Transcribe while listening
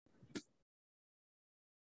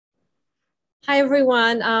Hi,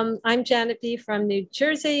 everyone. I'm Janet B. from New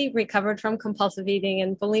Jersey, recovered from compulsive eating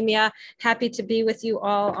and bulimia. Happy to be with you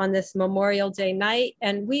all on this Memorial Day night.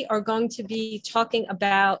 And we are going to be talking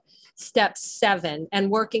about step 7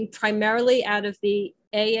 and working primarily out of the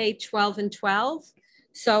AA 12 and 12.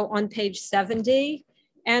 So on page 70,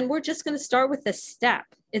 and we're just going to start with the step.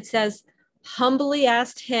 It says, humbly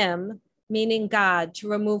asked him, meaning God, to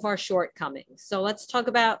remove our shortcomings. So let's talk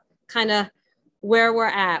about kind of where we're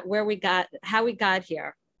at, where we got, how we got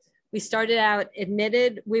here. We started out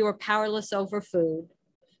admitted we were powerless over food,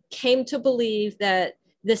 came to believe that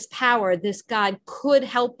this power, this God could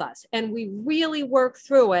help us. And we really work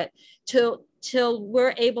through it till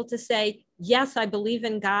we're able to say, yes, I believe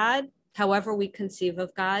in God, however we conceive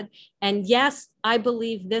of God. And yes, I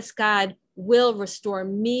believe this God will restore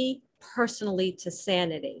me personally to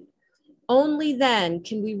sanity. Only then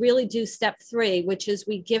can we really do step 3, which is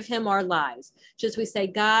we give him our lives. Just we say,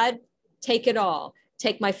 God, take it all.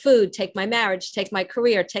 Take my food, take my marriage, take my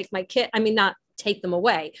career, take my kid. I mean, not take them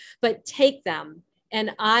away, but take them.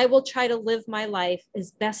 And I will try to live my life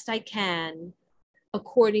as best I can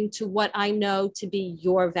according to what I know to be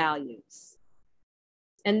your values.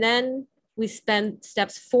 And then we spend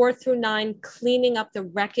steps 4 through 9 cleaning up the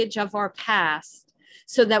wreckage of our past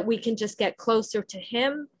so that we can just get closer to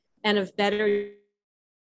him and of better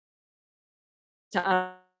to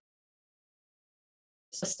us.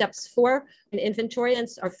 So steps 4, an inventory,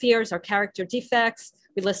 our fears, our character defects.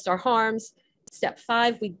 We list our harms. Step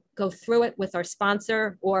 5, we go through it with our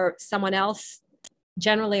sponsor or someone else,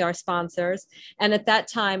 generally our sponsors. And at that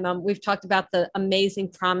time, we've talked about the amazing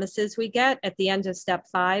promises we get at the end of step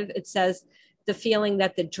 5. It says the feeling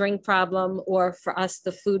that the drink problem, or for us,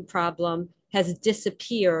 the food problem, has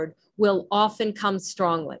disappeared will often come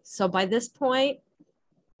strongly. So by this point,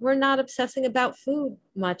 we're not obsessing about food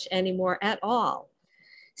much anymore at all.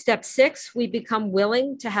 Step 6, we become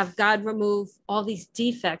willing to have God remove all these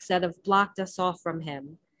defects that have blocked us off from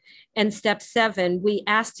him. And step 7, we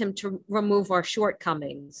asked him to remove our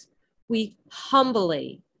shortcomings. We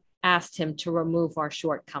humbly asked him to remove our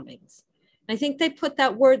shortcomings. I think they put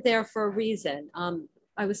that word there for a reason.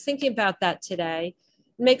 I was thinking about that today.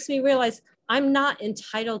 It makes me realize I'm not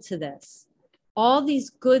entitled to this. All these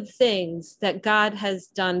good things that God has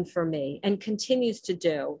done for me and continues to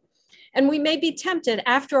do. And we may be tempted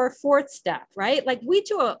after our 4th step, right? Like we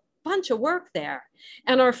do a bunch of work there.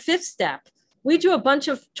 And our 5th step, we do a bunch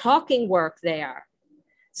of talking work there.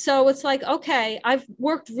 So it's like, okay, I've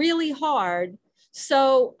worked really hard,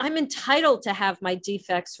 so I'm entitled to have my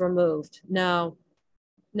defects removed. No,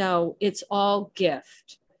 it's all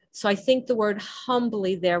gift. So I think the word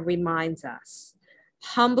humbly there reminds us.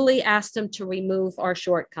 Humbly asked him to remove our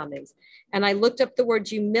shortcomings. And I looked up the word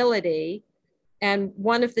humility, and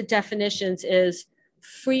one of the definitions is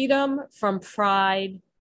freedom from pride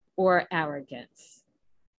or arrogance.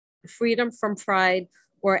 Freedom from pride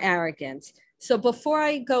or arrogance. So before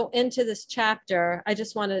I go into this chapter, I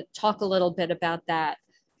just want to talk a little bit about that.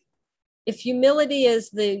 If humility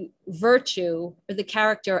is the virtue or the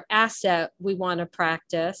character asset we want to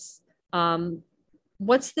practice,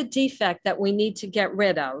 what's the defect that we need to get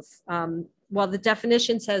rid of? Well, the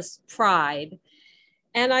definition says pride.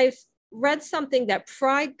 And I've read something that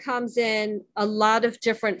pride comes in a lot of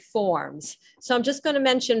different forms. So I'm just going to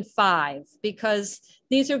mention 5 because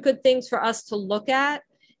these are good things for us to look at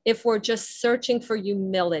if we're just searching for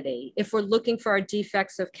humility, if we're looking for our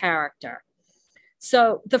defects of character.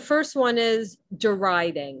 So the first one is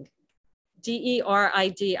deriding.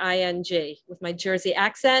 Deriding with my Jersey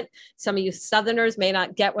accent. Some of you Southerners may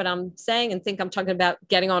not get what I'm saying and think I'm talking about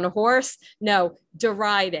getting on a horse. No,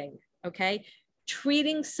 deriding, okay?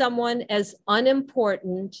 Treating someone as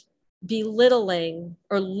unimportant, belittling,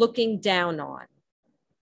 or looking down on.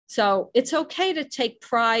 So it's okay to take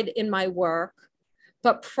pride in my work,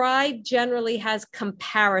 but pride generally has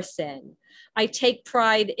comparison. I take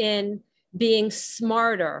pride in being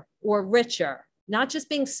smarter or richer, not just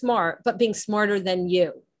being smart, but being smarter than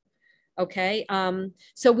you. Okay.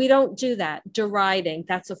 So we don't do that. Deriding,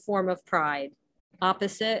 that's a form of pride.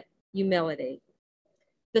 Opposite, humility.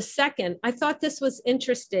 The second, I thought this was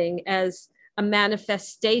interesting as a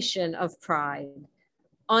manifestation of pride.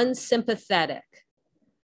 Unsympathetic.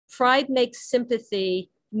 Pride makes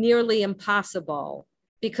sympathy nearly impossible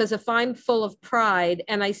because if I'm full of pride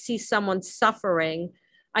and I see someone suffering,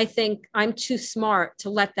 I think I'm too smart to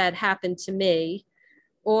let that happen to me.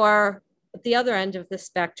 Or at the other end of the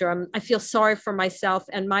spectrum, I feel sorry for myself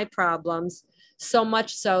and my problems, so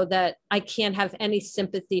much so that I can't have any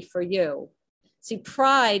sympathy for you. See,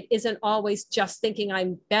 pride isn't always just thinking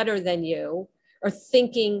I'm better than you or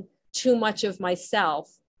thinking too much of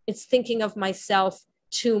myself. it's thinking of myself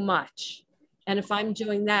too much. And if I'm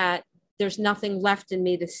doing that, there's nothing left in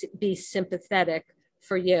me to be sympathetic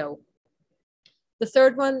for you. The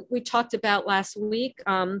third one we talked about last week,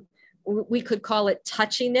 we could call it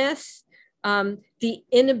touchiness, the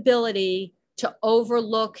inability to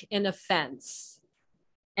overlook an offense.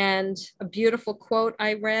 And a beautiful quote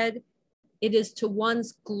I read, it is to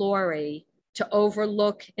one's glory to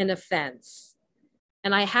overlook an offense.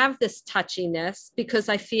 And I have this touchiness because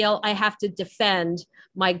I feel I have to defend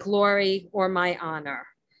my glory or my honor.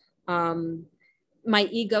 My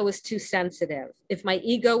ego is too sensitive. If my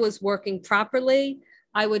ego was working properly,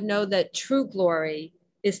 I would know that true glory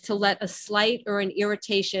is to let a slight or an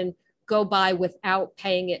irritation go by without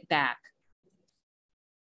paying it back.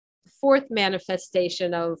 Fourth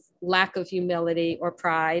manifestation of lack of humility or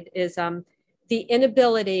pride is the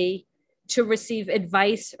inability to receive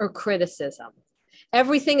advice or criticism.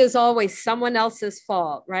 Everything is always someone else's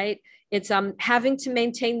fault, right? It's having to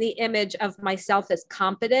maintain the image of myself as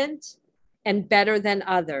competent and better than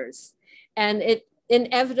others. And it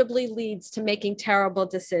inevitably leads to making terrible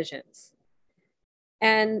decisions.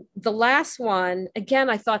 And the last one, again,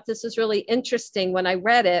 I thought this was really interesting when I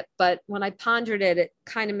read it, but when I pondered it, it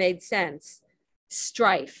kind of made sense.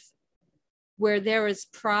 Strife. Where there is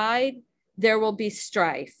pride, there will be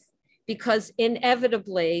strife. Because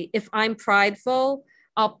inevitably, if I'm prideful,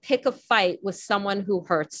 I'll pick a fight with someone who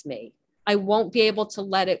hurts me. I won't be able to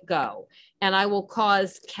let it go, and I will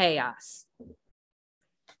cause chaos.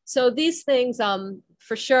 So these things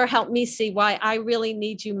for sure help me see why I really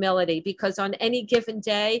need humility, because on any given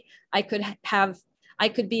day, I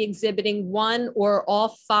could be exhibiting one or all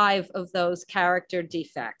 5 of those character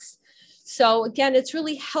defects. So again, it's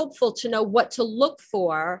really helpful to know what to look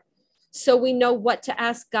for so we know what to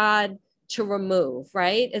ask God to remove,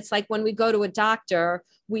 right? It's like when we go to a doctor,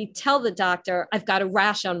 we tell the doctor, I've got a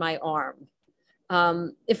rash on my arm.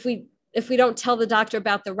 If we don't tell the doctor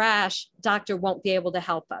about the rash, doctor won't be able to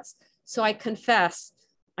help us. So I confess,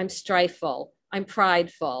 I'm strifeful, I'm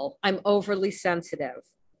prideful, I'm overly sensitive.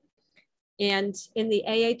 And in the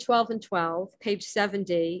AA 12 and 12, page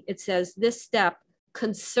 70, it says this step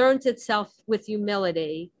concerns itself with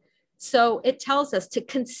humility. So it tells us to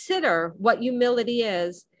consider what humility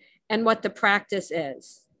is and what the practice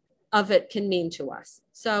is of it can mean to us.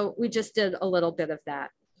 So we just did a little bit of that.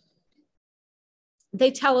 They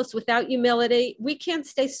tell us without humility, we can't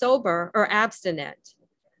stay sober or abstinent.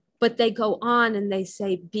 But they go on and they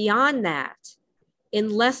say beyond that,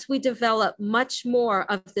 unless we develop much more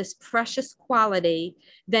of this precious quality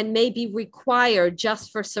than may be required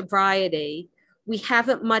just for sobriety, we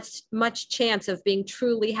haven't much chance of being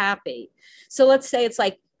truly happy. So let's say it's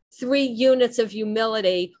like 3 units of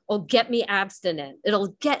humility will get me abstinent.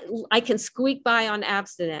 I can squeak by on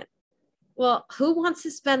abstinent. Well, who wants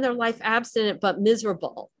to spend their life abstinent but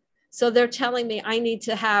miserable? So they're telling me I need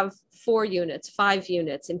to have 4 units, 5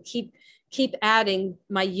 units, and keep adding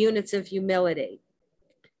my units of humility.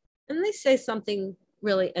 And they say something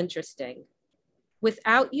really interesting.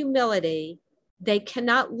 Without humility, they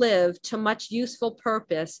cannot live to much useful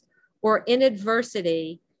purpose or in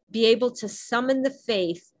adversity be able to summon the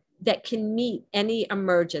faith that can meet any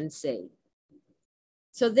emergency.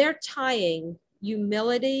 So they're tying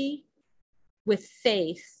humility with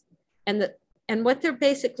faith, and what they're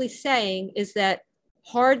basically saying is that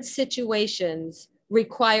hard situations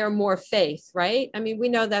require more faith, right? I mean, we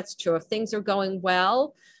know that's true. If things are going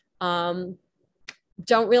well, don't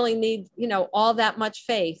really need, all that much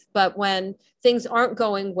faith. But when things aren't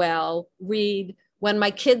going well, read when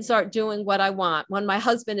my kids aren't doing what I want, when my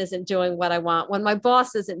husband isn't doing what I want, when my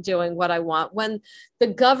boss isn't doing what I want, when the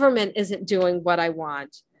government isn't doing what I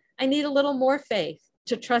want, I need a little more faith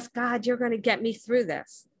to trust God, you're going to get me through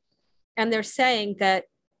this. And they're saying that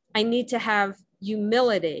I need to have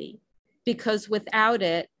humility because without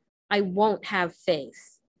it, I won't have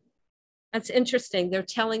faith. That's interesting. They're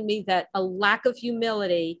telling me that a lack of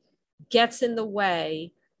humility gets in the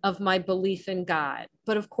way of my belief in God.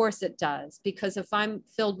 But of course it does, because if I'm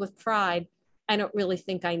filled with pride, I don't really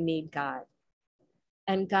think I need God.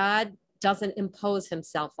 And God doesn't impose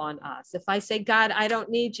himself on us. If I say, God, I don't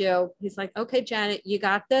need you, he's like, okay, Janet, you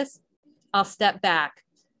got this. I'll step back.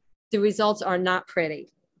 The results are not pretty.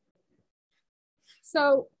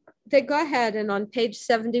 So they go ahead and on page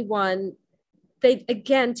 71, they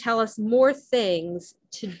again tell us more things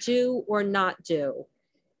to do or not do.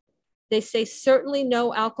 They say certainly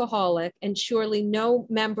no alcoholic and surely no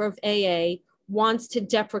member of AA wants to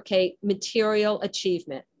deprecate material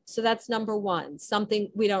achievement. So that's number one,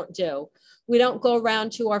 something we don't do. We don't go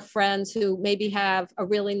around to our friends who maybe have a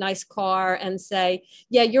really nice car and say,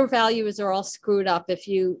 yeah, your values are all screwed up if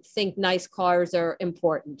you think nice cars are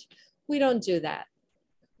important. We don't do that.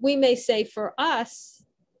 We may say for us,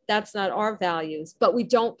 that's not our values, but we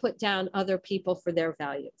don't put down other people for their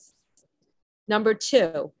values. Number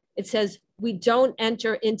two, it says we don't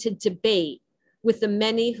enter into debate with the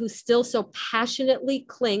many who still so passionately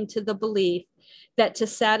cling to the belief that to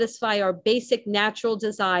satisfy our basic natural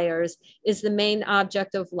desires is the main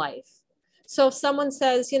object of life. So if someone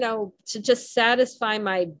says, to just satisfy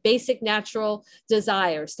my basic natural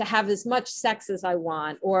desires, to have as much sex as I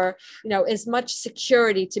want, or, as much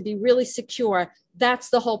security, to be really secure, that's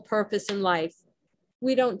the whole purpose in life.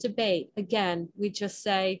 We don't debate. Again, we just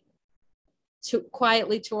say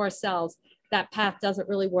quietly to ourselves, that path doesn't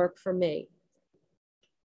really work for me.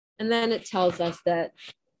 And then it tells us that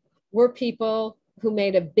we're people who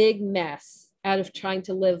made a big mess out of trying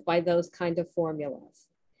to live by those kind of formulas.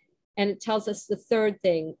 And it tells us the third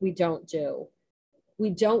thing we don't do.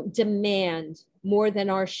 We don't demand more than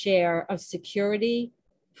our share of security,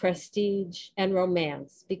 prestige, and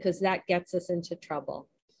romance, because that gets us into trouble.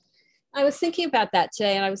 I was thinking about that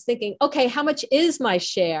today, and I was thinking, okay, how much is my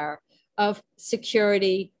share of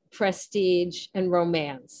security, prestige, and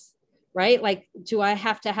romance, right? Like, do I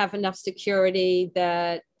have to have enough security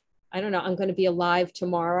that, I don't know, I'm going to be alive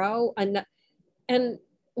tomorrow? And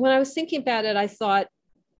when I was thinking about it, I thought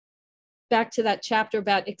back to that chapter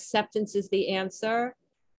about acceptance is the answer,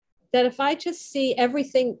 that if I just see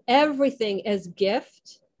everything as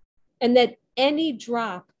gift, and that any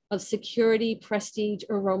drop of security, prestige,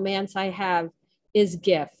 or romance I have is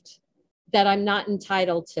gift that I'm not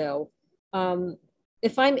entitled to.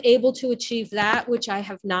 If I'm able to achieve that, which I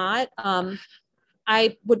have not,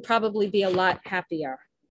 I would probably be a lot happier.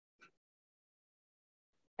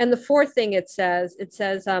 And the fourth thing it says,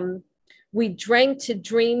 we drank to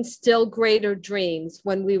dream still greater dreams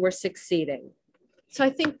when we were succeeding. So I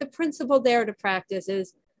think the principle there to practice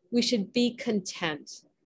is we should be content.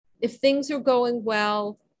 If things are going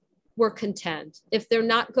well, we're content. If they're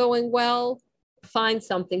not going well, find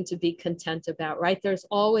something to be content about, right? There's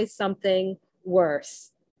always something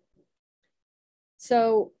worse.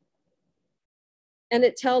 So, and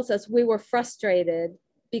it tells us we were frustrated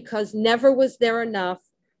because never was there enough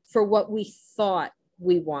for what we thought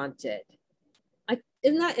we wanted.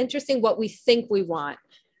 Isn't that interesting, what we think we want?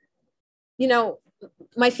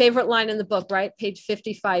 My favorite line in the book, right? Page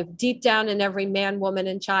 55, deep down in every man, woman,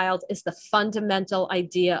 and child is the fundamental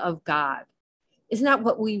idea of God. Isn't that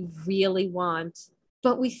what we really want?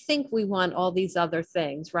 But we think we want all these other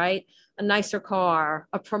things, right? A nicer car,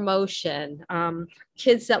 a promotion,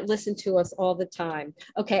 kids that listen to us all the time.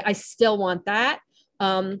 Okay, I still want that.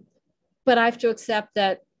 But I have to accept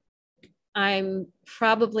that I'm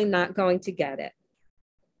probably not going to get it.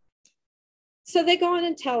 So they go on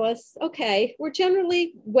and tell us, okay, we're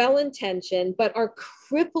generally well-intentioned, but our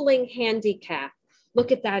crippling handicap,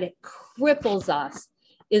 look at that, it cripples us,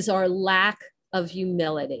 is our lack of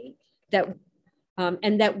humility. This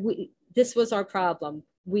was our problem.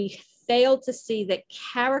 We failed to see that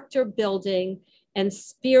character building and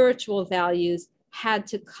spiritual values had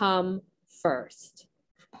to come first.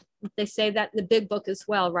 They say that in the big book as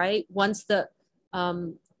well, right?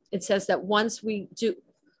 It says that once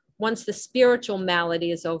the spiritual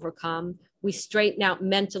malady is overcome, we straighten out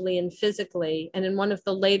mentally and physically. And in one of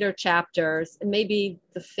the later chapters, and maybe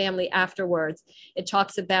the family afterwards, it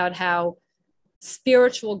talks about how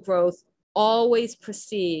spiritual growth always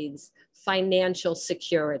precedes financial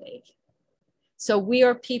security. So we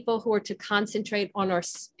are people who are to concentrate on our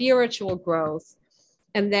spiritual growth,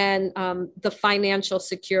 and then the financial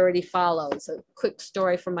security follows. A quick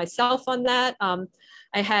story from myself on that.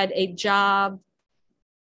 I had a job,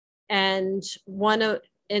 and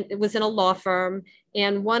it was in a law firm,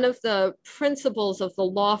 and one of the principals of the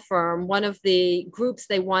law firm, one of the groups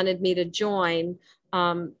they wanted me to join,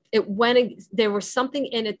 there was something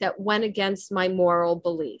in it that went against my moral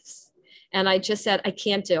beliefs. And I just said, I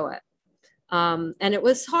can't do it. And it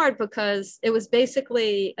was hard because it was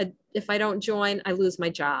basically, if I don't join, I lose my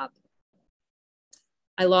job.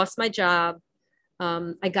 I lost my job.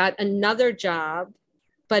 I got another job,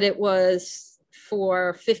 but it was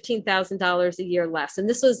for $15,000 a year less. And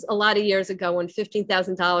this was a lot of years ago when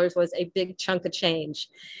 $15,000 was a big chunk of change.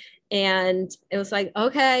 And it was like,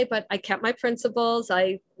 okay, but I kept my principles.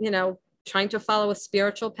 Trying to follow a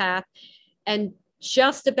spiritual path. And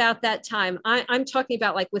just about that time, I'm talking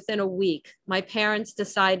about like within a week, my parents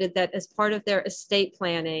decided that as part of their estate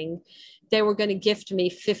planning, they were going to gift me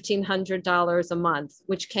 $1,500 a month,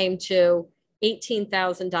 which came to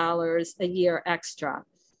 $18,000 a year extra.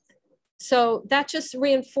 So that just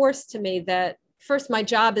reinforced to me that first, my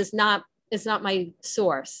job is not my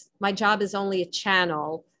source. My job is only a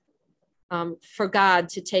channel for God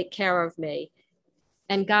to take care of me.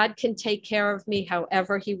 And God can take care of me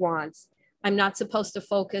however he wants. I'm not supposed to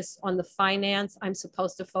focus on the finance. I'm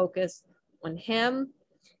supposed to focus on him.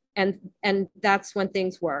 And that's when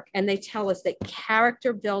things work. And they tell us that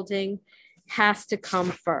character building has to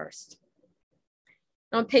come first.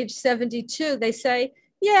 On page 72, they say,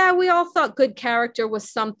 yeah, we all thought good character was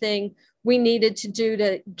something we needed to do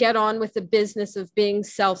to get on with the business of being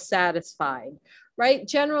self-satisfied, right?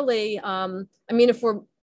 Generally, if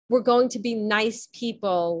we're going to be nice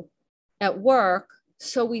people at work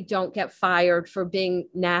so we don't get fired for being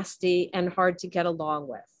nasty and hard to get along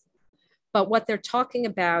with. But what they're talking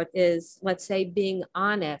about is, let's say, being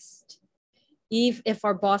honest. Even if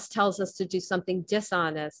our boss tells us to do something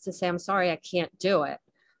dishonest, to say, I'm sorry, I can't do it.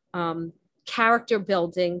 Character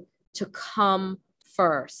building to come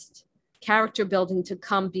first. Character building to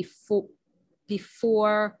come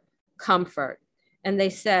before comfort. And they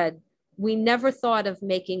said, we never thought of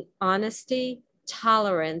making honesty,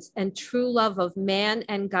 tolerance, and true love of man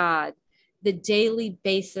and God the daily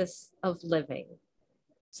basis of living.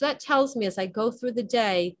 So that tells me as I go through the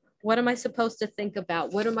day, what am I supposed to think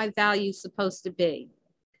about? What are my values supposed to be?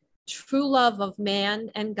 True love of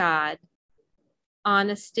man and God,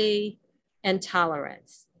 honesty, and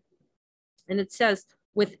tolerance. And it says,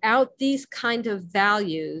 without these kind of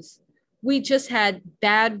values, we just had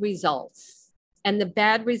bad results. And the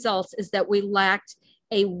bad results is that we lacked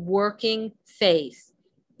a working faith,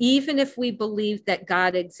 even if we believed that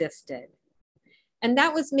God existed. And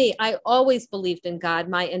that was me. I always believed in God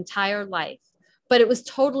my entire life, but it was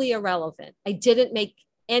totally irrelevant. I didn't make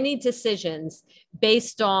any decisions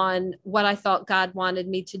based on what I thought God wanted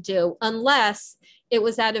me to do, unless it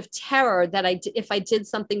was out of terror that if I did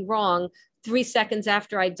something wrong, 3 seconds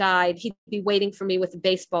after I died, he'd be waiting for me with a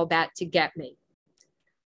baseball bat to get me.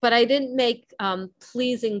 But I didn't make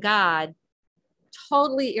pleasing God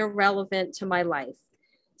totally irrelevant to my life.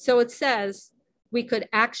 So it says, we could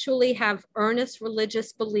actually have earnest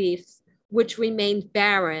religious beliefs which remained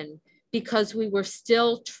barren because we were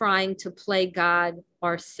still trying to play God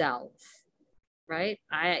ourselves, right?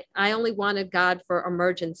 I only wanted God for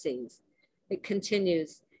emergencies. It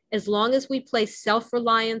continues, as long as we place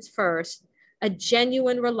self-reliance first, a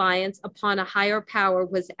genuine reliance upon a higher power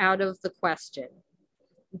was out of the question.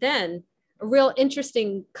 Then a real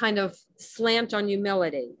interesting kind of slant on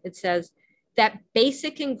humility. It says, that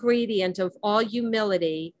basic ingredient of all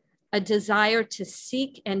humility, a desire to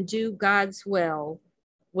seek and do God's will,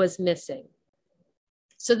 was missing.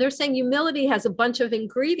 So they're saying humility has a bunch of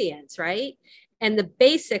ingredients, right? And the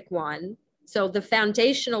basic one, so the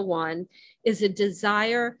foundational one, is a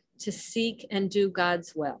desire to seek and do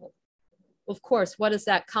God's will. Of course, what does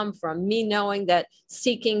that come from? Me knowing that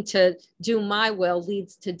seeking to do my will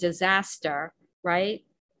leads to disaster, right?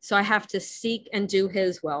 So I have to seek and do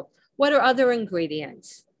his will. What are other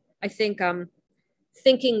ingredients? I think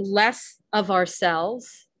thinking less of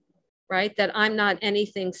ourselves, right? That I'm not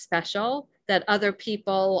anything special, that other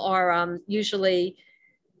people are usually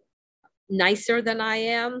nicer than I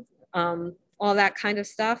am, all that kind of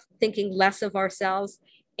stuff. Thinking less of ourselves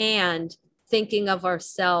and thinking of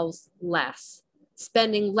ourselves less.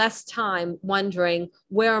 Spending less time wondering,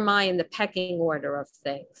 where am I in the pecking order of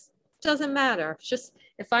things? It doesn't matter. It's just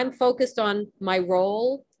if I'm focused on my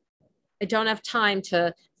role, I don't have time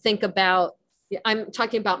to think about, I'm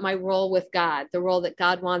talking about my role with God, the role that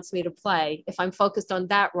God wants me to play. If I'm focused on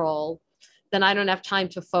that role, then I don't have time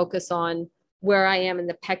to focus on where I am in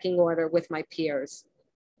the pecking order with my peers.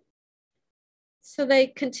 So they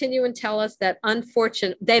continue and tell us that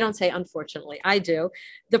they don't say unfortunately, I do.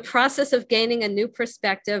 The process of gaining a new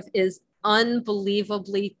perspective is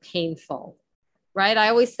unbelievably painful, right? I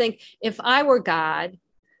always think if I were God,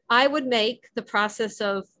 I would make the process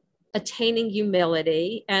of attaining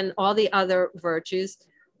humility and all the other virtues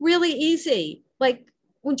really easy. Like,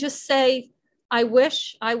 we'll just say, I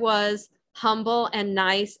wish I was humble and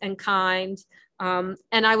nice and kind, and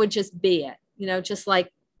I would just be it, just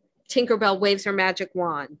like Tinkerbell waves her magic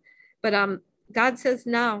wand. But God says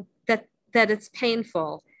no, that it's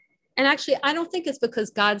painful. And actually, I don't think it's because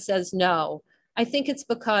God says no. I think it's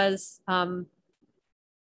because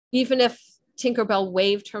even if Tinkerbell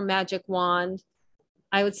waved her magic wand,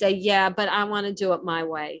 I would say, yeah, but I want to do it my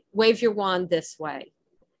way. Wave your wand this way.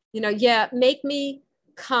 Yeah, make me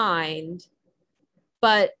kind,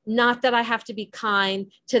 but not that I have to be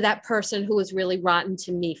kind to that person who was really rotten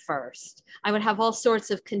to me first. I would have all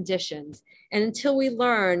sorts of conditions. And until we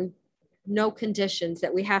learn no conditions,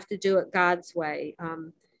 that we have to do it God's way.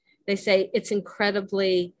 They say it's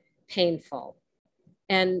incredibly painful.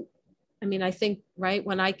 And I mean, I think, right,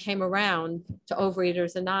 when I came around to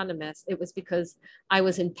Overeaters Anonymous, it was because I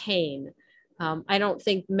was in pain. I don't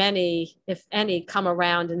think many, if any, come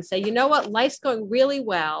around and say, you know what, life's going really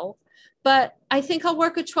well, but I think I'll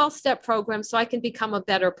work a 12-step program so I can become a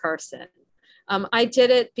better person. I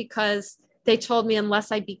did it because they told me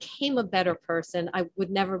unless I became a better person, I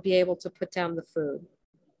would never be able to put down the food.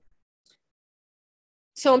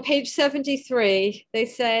 So on page 73, they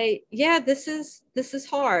say, yeah, this is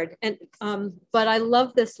hard. And but I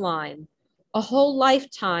love this line. A whole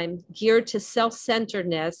lifetime geared to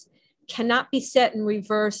self-centeredness cannot be set in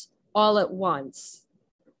reverse all at once.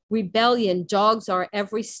 Rebellion dogs our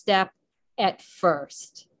every step at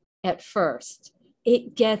first. At first.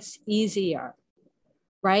 It gets easier,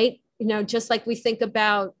 right? You know, just like we think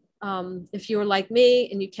about if you were like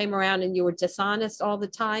me and you came around and you were dishonest all the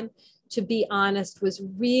time, to be honest was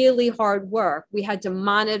really hard work. We had to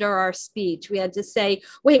monitor our speech. We had to say,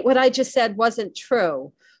 wait, what I just said wasn't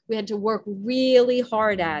true. We had to work really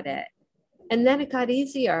hard at it. And then it got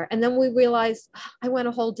easier. And then we realized, I went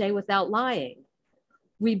a whole day without lying.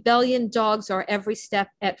 Rebellion dogs our every step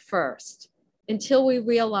at first, until we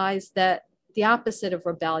realized that the opposite of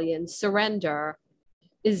rebellion, surrender,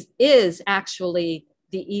 is actually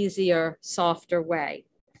the easier, softer way.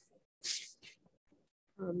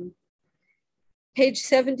 Page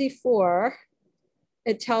 74,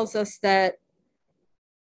 it tells us that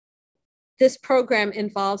this program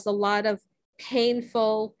involves a lot of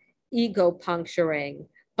painful ego puncturing,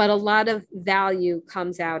 but a lot of value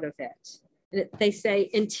comes out of it. They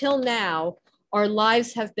say, until now, our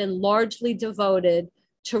lives have been largely devoted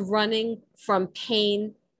to running from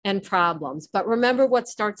pain and problems. But remember what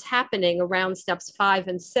starts happening around steps 5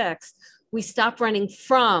 and 6. We stop running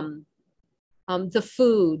from the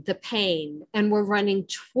food, the pain, and we're running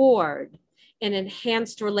toward an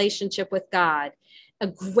enhanced relationship with God, a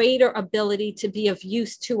greater ability to be of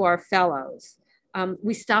use to our fellows.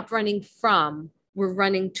 We stop running from, we're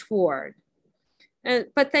running toward.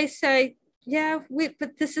 But they say, yeah,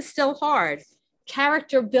 but this is still hard.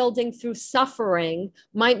 Character building through suffering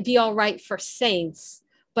might be all right for saints,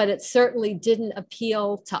 but it certainly didn't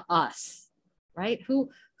appeal to us, right? Who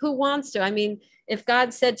wants to? I mean, if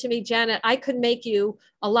God said to me, Janet, I could make you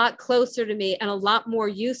a lot closer to me and a lot more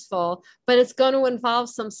useful, but it's going to involve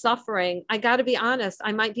some suffering, I got to be honest,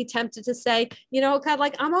 I might be tempted to say, you know, God,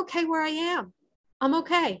 like, I'm okay where I am. I'm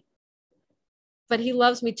okay. But he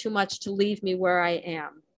loves me too much to leave me where I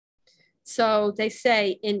am. So they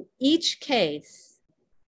say, in each case,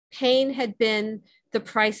 pain had been the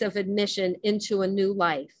price of admission into a new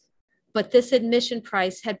life, but this admission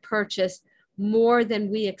price had purchased more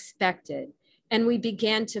than we expected, and we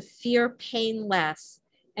began to fear pain less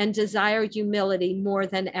and desire humility more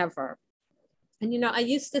than ever. And, you know, I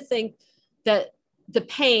used to think that the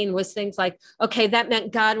pain was things like, okay, that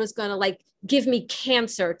meant God was going to like give me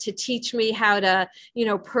cancer to teach me how to, you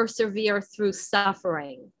know, persevere through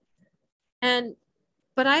suffering.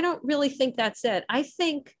 But I don't really think that's it. I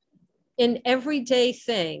think in everyday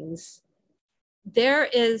things, there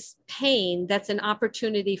is pain that's an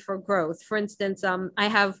opportunity for growth. For instance, I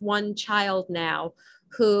have one child now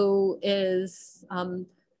who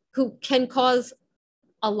can cause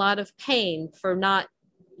a lot of pain for not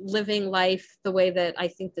living life the way that I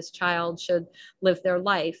think this child should live their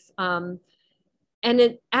life. And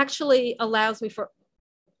it actually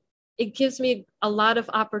it gives me a lot of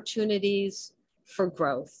opportunities for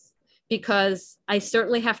growth, because I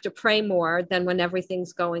certainly have to pray more than when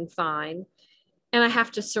everything's going fine. And I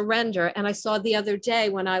have to surrender. And I saw the other day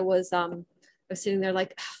when I was sitting there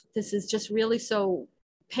like, this is just really so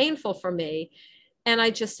painful for me. And I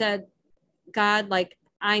just said, God, like,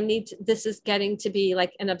 this is getting to be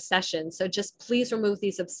like an obsession. So just please remove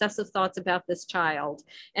these obsessive thoughts about this child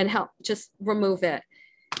and help, just remove it.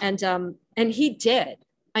 And he did.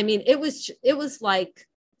 I mean, it was like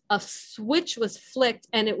a switch was flicked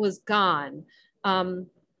and it was gone. And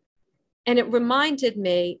it reminded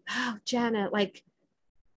me, oh, Janet, like,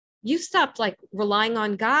 you stopped like relying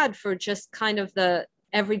on God for just kind of the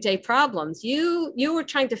everyday problems. You were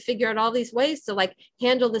trying to figure out all these ways to like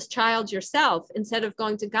handle this child yourself, instead of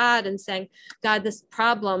going to God and saying, God, this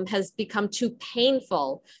problem has become too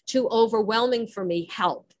painful, too overwhelming for me,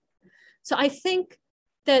 help. So I think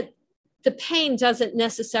that the pain doesn't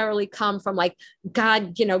necessarily come from like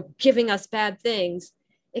God, you know, giving us bad things.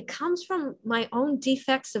 It comes from my own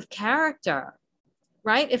defects of character,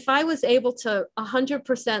 right? If I was able to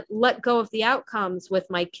 100% let go of the outcomes with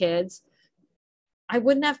my kids, I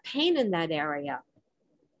wouldn't have pain in that area.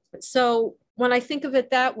 So when I think of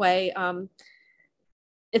it that way,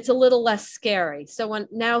 it's a little less scary. So when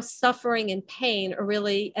now suffering and pain are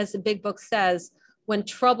really, as the big book says, when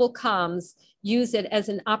trouble comes, use it as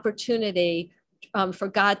an opportunity for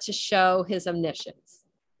God to show his omniscience.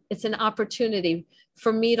 It's an opportunity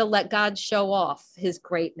for me to let God show off his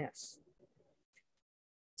greatness.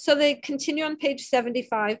 So they continue on page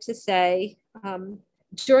 75 to say,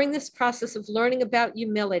 during this process of learning about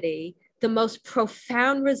humility, the most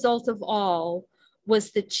profound result of all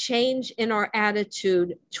was the change in our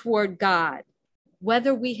attitude toward God,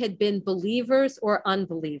 whether we had been believers or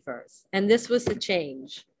unbelievers. And this was the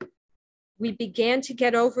change. We began to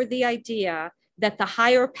get over the idea that the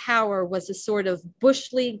higher power was a sort of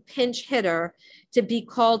bush league pinch hitter to be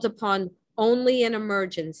called upon only in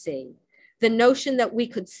emergency. The notion that we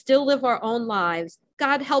could still live our own lives,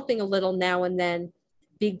 God helping a little now and then,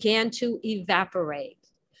 began to evaporate.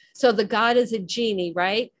 So the God is a genie,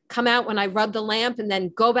 right? Come out when I rub the lamp and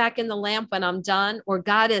then go back in the lamp when I'm done. Or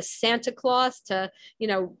God is Santa Claus to,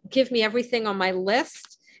 give me everything on my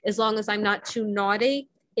list as long as I'm not too naughty.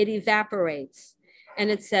 It evaporates. And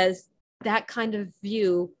it says that kind of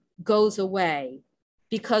view goes away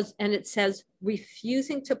because, and it says,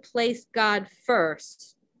 refusing to place God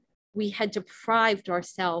first, we had deprived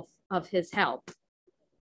ourselves of his help.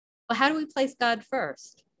 Well, how do we place God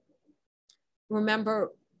first?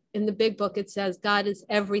 Remember, in the big book, it says God is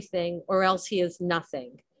everything or else he is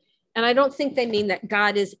nothing. And I don't think they mean that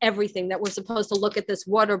God is everything, that we're supposed to look at this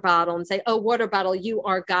water bottle and say, oh, water bottle, you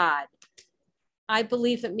are God. I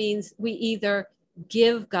believe it means we either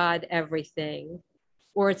give God everything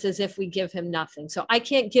or it's as if we give him nothing. So I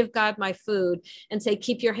can't give God my food and say,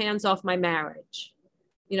 keep your hands off my marriage.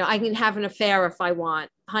 I can have an affair if I want.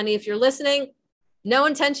 Honey, if you're listening, no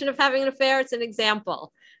intention of having an affair. It's an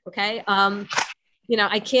example. Okay.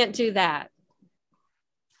 I can't do that.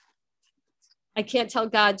 I can't tell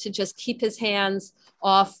God to just keep his hands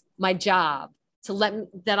off my job,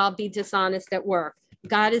 that I'll be dishonest at work.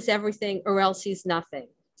 God is everything or else he's nothing.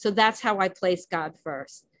 So that's how I place God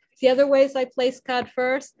first. The other ways I place God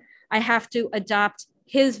first, I have to adopt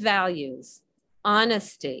his values,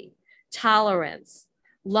 honesty, tolerance,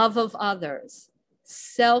 love of others,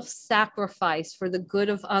 self-sacrifice for the good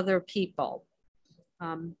of other people.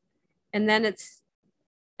 And then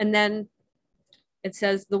it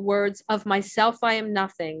says the words, of myself I am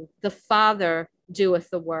nothing, the Father doeth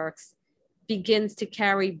the works, begins to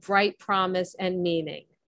carry bright promise and meaning.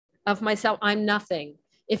 Of myself, I'm nothing.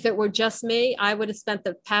 If it were just me, I would have spent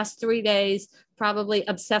the past 3 days probably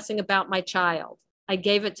obsessing about my child. I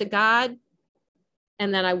gave it to God,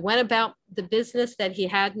 and then I went about the business that he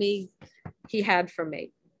had for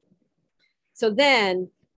me. So then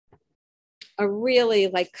a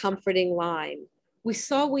really comforting line. We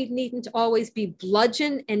saw we needn't always be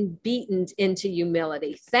bludgeoned and beaten into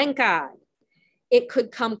humility. Thank God. It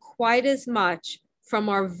could come quite as much from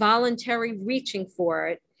our voluntary reaching for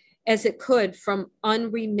it as it could from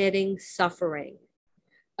unremitting suffering.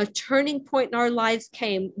 A turning point in our lives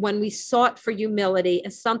came when we sought for humility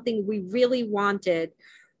as something we really wanted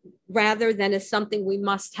rather than as something we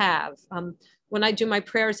must have. When I do my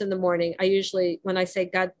prayers in the morning, when I say,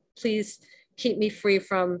 God, please keep me free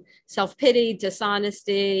from self-pity,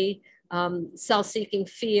 dishonesty, self-seeking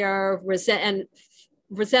fear,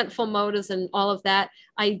 resentful motives and all of that,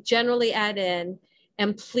 I generally add in,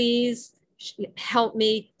 and please help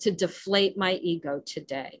me to deflate my ego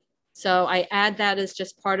today. So I add that as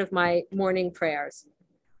just part of my morning prayers.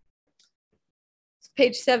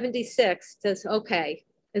 Page 76 says, okay,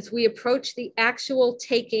 as we approach the actual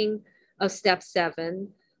taking of step 7,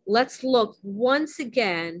 let's look once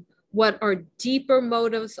again what our deeper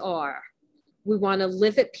motives are. We want to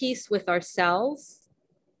live at peace with ourselves.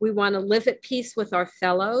 We want to live at peace with our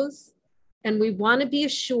fellows. And we want to be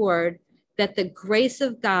assured that the grace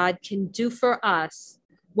of God can do for us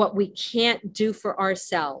what we can't do for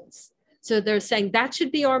ourselves. So they're saying that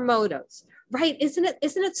should be our motives, right? Isn't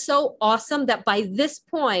it so awesome that by this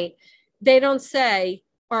point, they don't say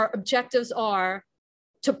our objectives are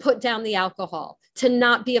to put down the alcohol, to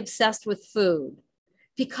not be obsessed with food,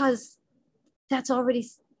 because that's already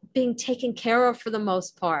being taken care of for the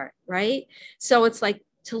most part, right? So it's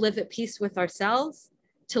to live at peace with ourselves,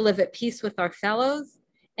 to live at peace with our fellows,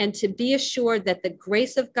 and to be assured that the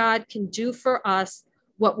grace of God can do for us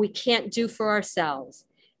what we can't do for ourselves.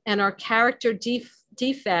 And our character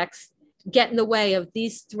defects get in the way of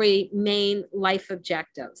these 3 main life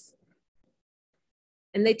objectives.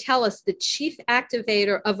 And they tell us the chief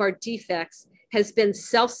activator of our defects has been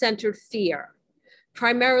self-centered fear,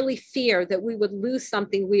 primarily fear that we would lose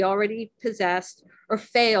something we already possessed or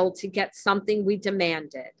fail to get something we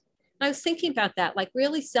demanded. I was thinking about that, like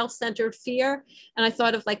really self-centered fear. And I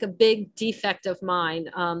thought of like a big defect of mine,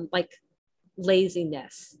 like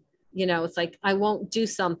laziness. You know, it's like I won't do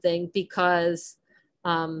something because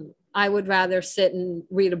I would rather sit and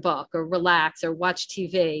read a book or relax or watch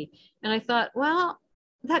TV. And I thought, well,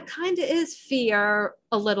 that kind of is fear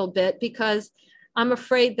a little bit, because I'm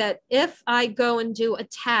afraid that if I go and do a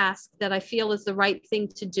task that I feel is the right thing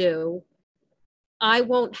to do, I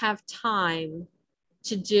won't have time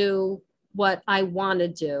to do what I want to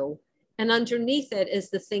do. And underneath it is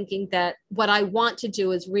the thinking that what I want to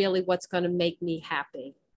do is really what's going to make me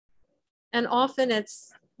happy. And often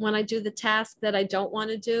it's when I do the task that I don't want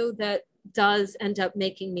to do that does end up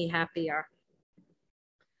making me happier.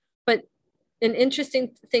 But an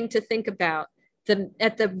interesting thing to think about,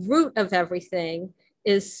 at the root of everything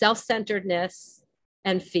is self-centeredness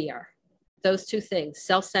and fear. Those two things,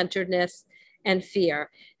 self-centeredness and fear.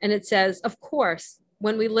 And it says, of course,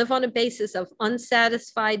 when we live on a basis of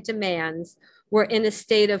unsatisfied demands, we're in a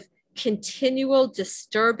state of continual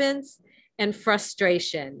disturbance and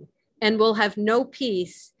frustration, and we'll have no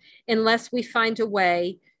peace unless we find a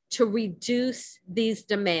way to reduce these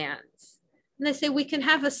demands. And they say we can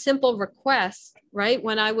have a simple request, right?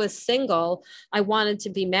 When I was single, I wanted to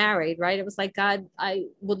be married, right? It was like, God, I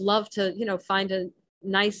would love to, find a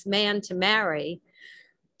nice man to marry.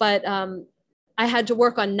 But I had to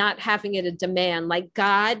work on not having it a demand, like,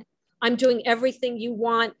 God, I'm doing everything you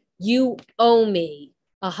want. You owe me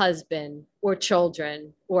a husband or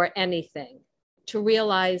children or anything. To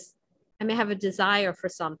realize I may have a desire for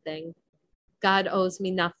something. God owes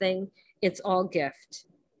me nothing. It's all gift.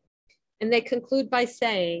 And they conclude by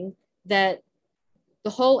saying that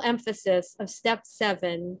the whole emphasis of step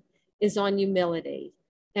 7 is on humility.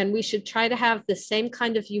 And we should try to have the same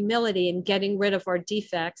kind of humility in getting rid of our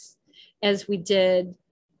defects as we did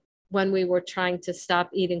when we were trying to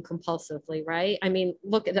stop eating compulsively, right? I mean,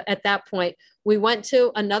 look at that point, we went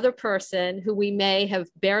to another person who we may have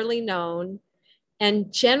barely known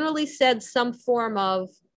and generally said some form of,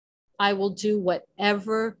 I will do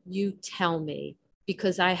whatever you tell me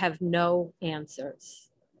because I have no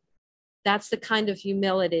answers. That's the kind of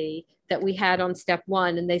humility that we had on step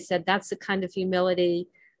 1. And they said, that's the kind of humility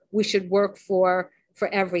we should work for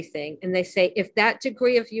everything. And they say, if that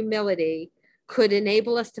degree of humility could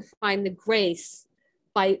enable us to find the grace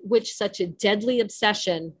by which such a deadly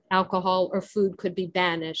obsession, alcohol or food, could be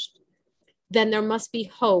banished, then there must be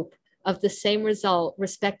hope of the same result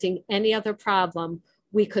respecting any other problem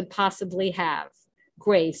we could possibly have.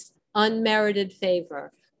 Grace, unmerited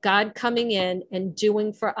favor, God coming in and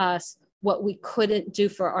doing for us what we couldn't do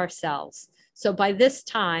for ourselves. So by this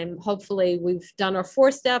time, hopefully we've done our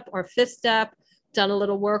 4th step, our 5th step, done a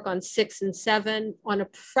little work on 6 and 7 on a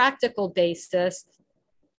practical basis.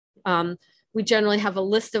 We generally have a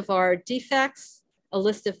list of our defects, a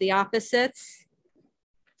list of the opposites,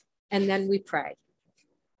 and then we pray.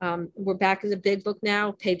 We're back in the big book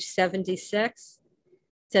now, page 76.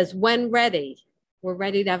 It says, when ready, we're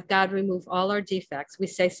ready to have God remove all our defects. We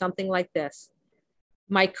say something like this: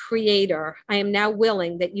 my Creator, I am now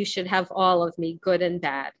willing that you should have all of me, good and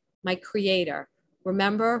bad. My Creator.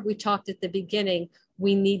 Remember, we talked at the beginning,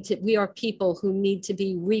 we are people who need to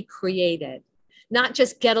be recreated, not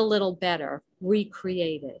just get a little better,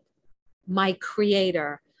 recreated. My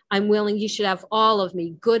Creator, I'm willing you should have all of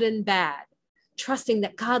me, good and bad, trusting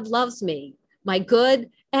that God loves me, my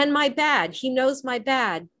good and my bad. He knows my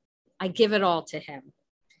bad. I give it all to him.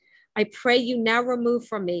 I pray you now remove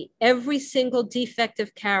from me every single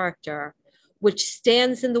defective character which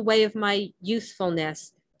stands in the way of my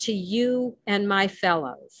usefulness to you and my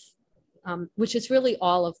fellows, which is really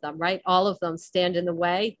all of them, right? All of them stand in the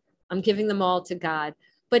way. I'm giving them all to God,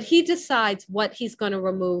 but he decides what he's going to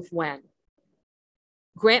remove when.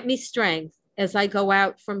 Grant me strength as I go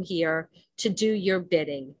out from here to do your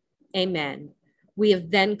bidding. Amen. We have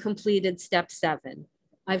then completed step 7.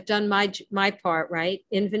 I've done my part, right?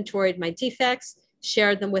 Inventoried my defects,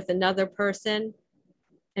 shared them with another person,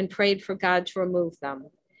 and prayed for God to remove them.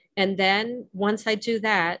 And then once I do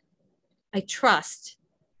that, I trust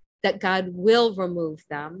that God will remove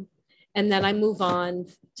them. And then I move on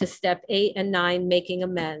to step 8 and 9, making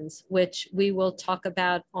amends, which we will talk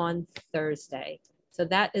about on Thursday. So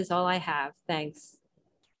that is all I have. Thanks.